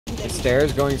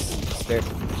Stairs going stairs.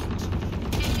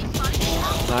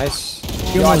 Nice.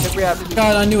 Yo, I think we have.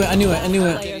 God, I knew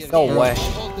it. No way.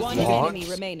 One enemy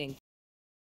remaining.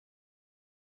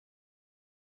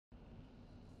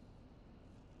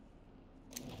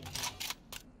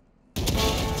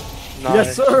 Nice.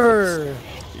 Yes, sir.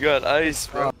 You got ice,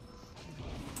 bro.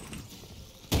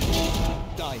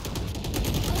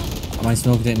 My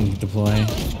smoke didn't deploy.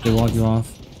 They walked you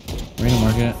off. Random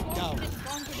market.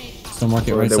 Still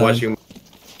market right They side. watch you.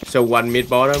 So one mid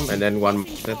bottom and then one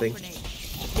I think.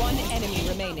 One enemy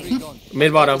remaining.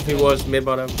 Mid bottom. He was mid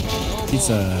bottom.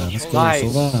 Pizza. Let's go. Nice.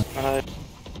 Silva.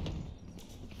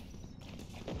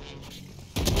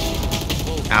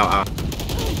 Ow, ow.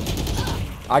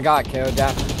 I got KO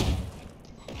down.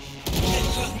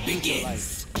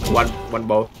 One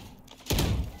bow.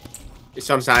 It's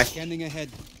on side. Scanning ahead.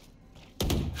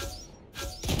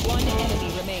 One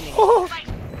enemy remaining.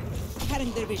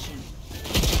 Cutting their vision.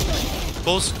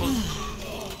 Close.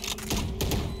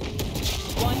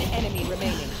 One enemy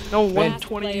remaining. No, Last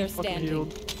 120 player fucking standing.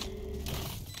 healed.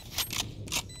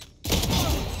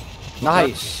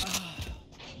 Nice.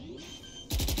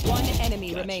 One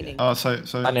enemy remaining. Oh, so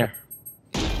On here.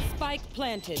 Spike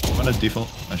planted. I'm gonna default.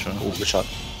 I show. Oh, good shot.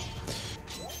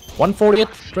 148.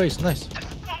 Trace, nice.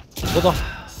 Hold on.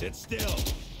 Sit still.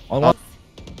 On one.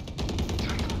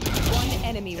 One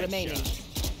enemy remaining.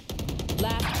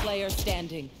 Last player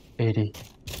standing. 80.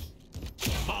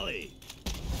 Volley.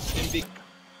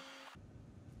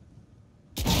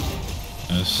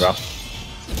 Yes. Drop.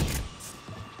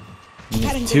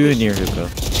 Too near hookah.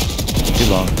 Too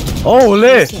long.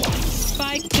 Holy!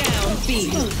 Spike down B.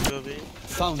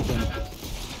 Found them.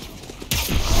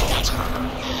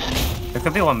 There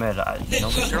could be one mid. Careful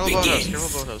boathouse,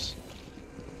 careful boathouse.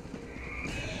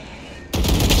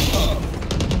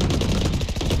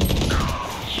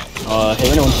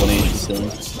 Haven 120 still.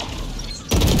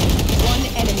 One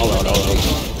enemy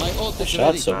remaining. My ult is Shot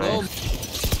ready. so No.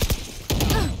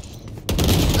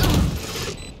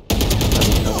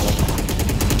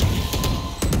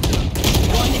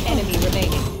 One enemy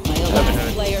remaining.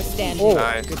 Last player standing. Oh.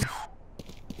 Nice.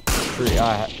 Three.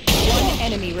 One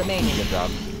enemy remaining. Good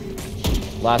job.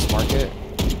 Last market.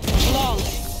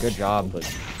 Flawless. Good job, but.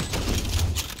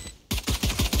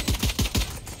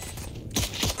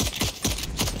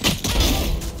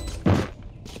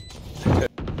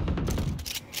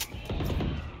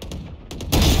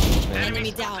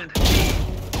 Enemy down.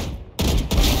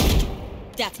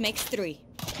 That makes 3.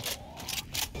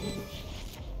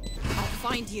 I'll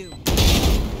find you.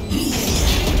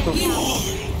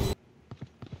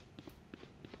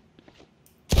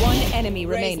 One enemy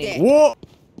remaining. Whoa!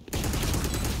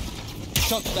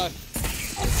 Shot down.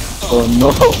 Oh no!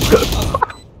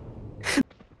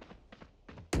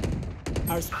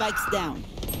 Our spikes down.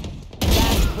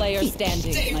 Last player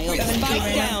standing.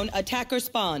 Spike down. Attacker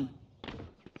spawn.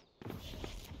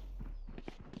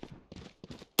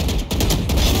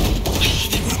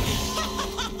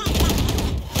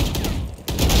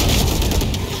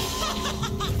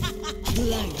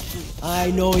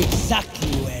 I know exactly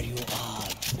where you are.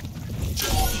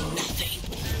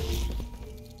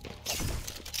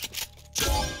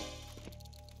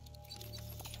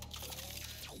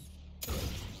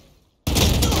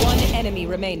 One enemy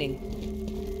remaining.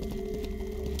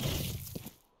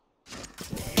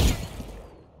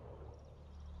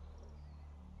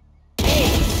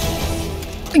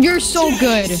 You're so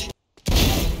good.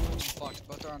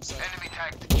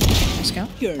 Let's go.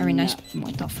 Very nice.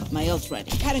 What the fuck? My ult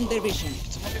ready. Cutting their vision.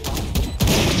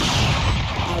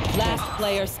 Our last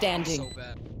player standing.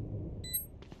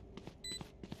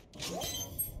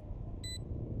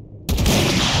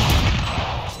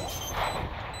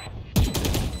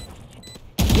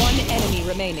 One enemy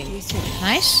remaining.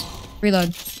 Nice.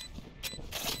 Reload.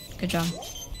 Good job.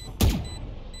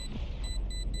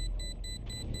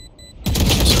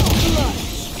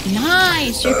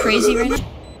 Nice. You're crazy right now.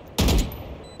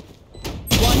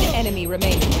 One enemy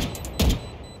remaining.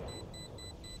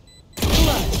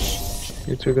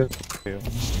 You're too good.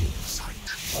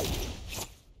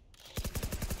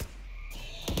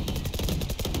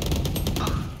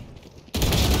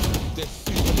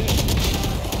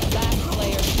 Last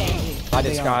player standing. I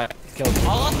just got killed.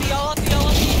 All of me, all of me, all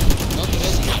of me. Not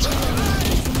ready.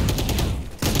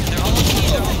 They're all of me,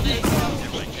 they're all of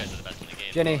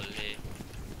me. Jenny.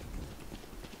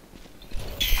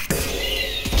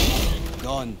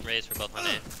 Gone. Raise for both on A.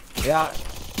 Yeah.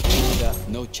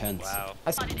 No chance. Wow.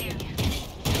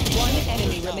 One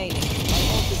enemy remaining. My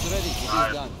ult is ready. It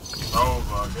is done.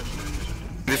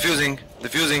 Defusing,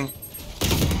 defusing.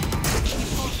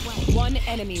 One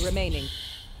enemy remaining.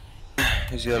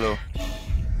 He's yellow.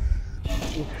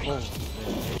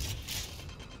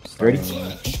 Ready?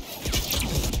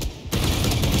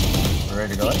 We're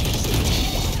ready to go?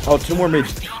 Oh, 2 more mid.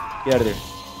 Get out of there.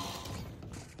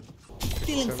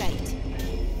 Feeling sent.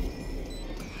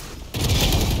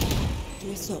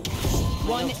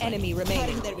 One enemy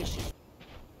remaining.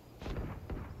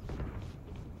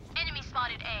 Enemy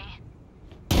spotted A.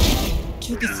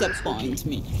 To disappoint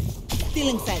me.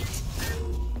 Feeling sent.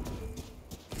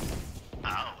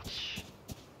 Ouch.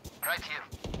 Right here.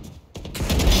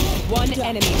 One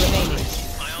enemy remaining.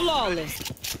 Flawless.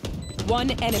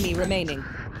 One enemy remaining.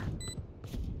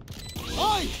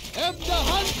 I am the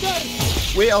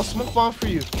hunter. Wait, I'll smoke bomb for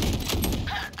you.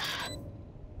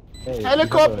 Hey,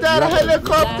 Helicopter!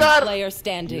 Helicopter! Last player You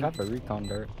standing. have a recon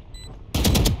dart.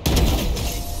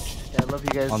 Yeah, I love you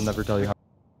guys. I'll never tell you how.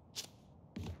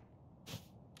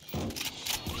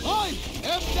 I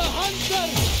am the hunter.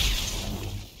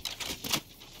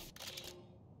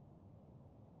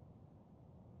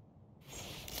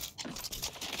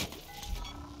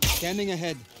 Scanning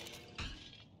ahead.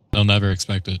 They'll never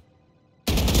expect it.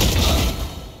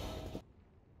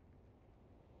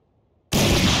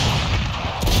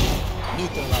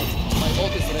 Neutralized. My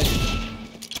ult is ready.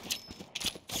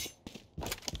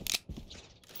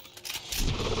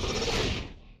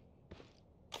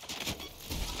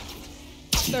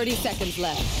 $30 seconds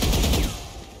left.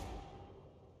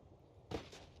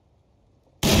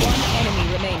 One enemy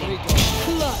remaining.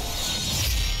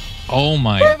 Clutch. Oh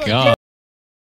my god.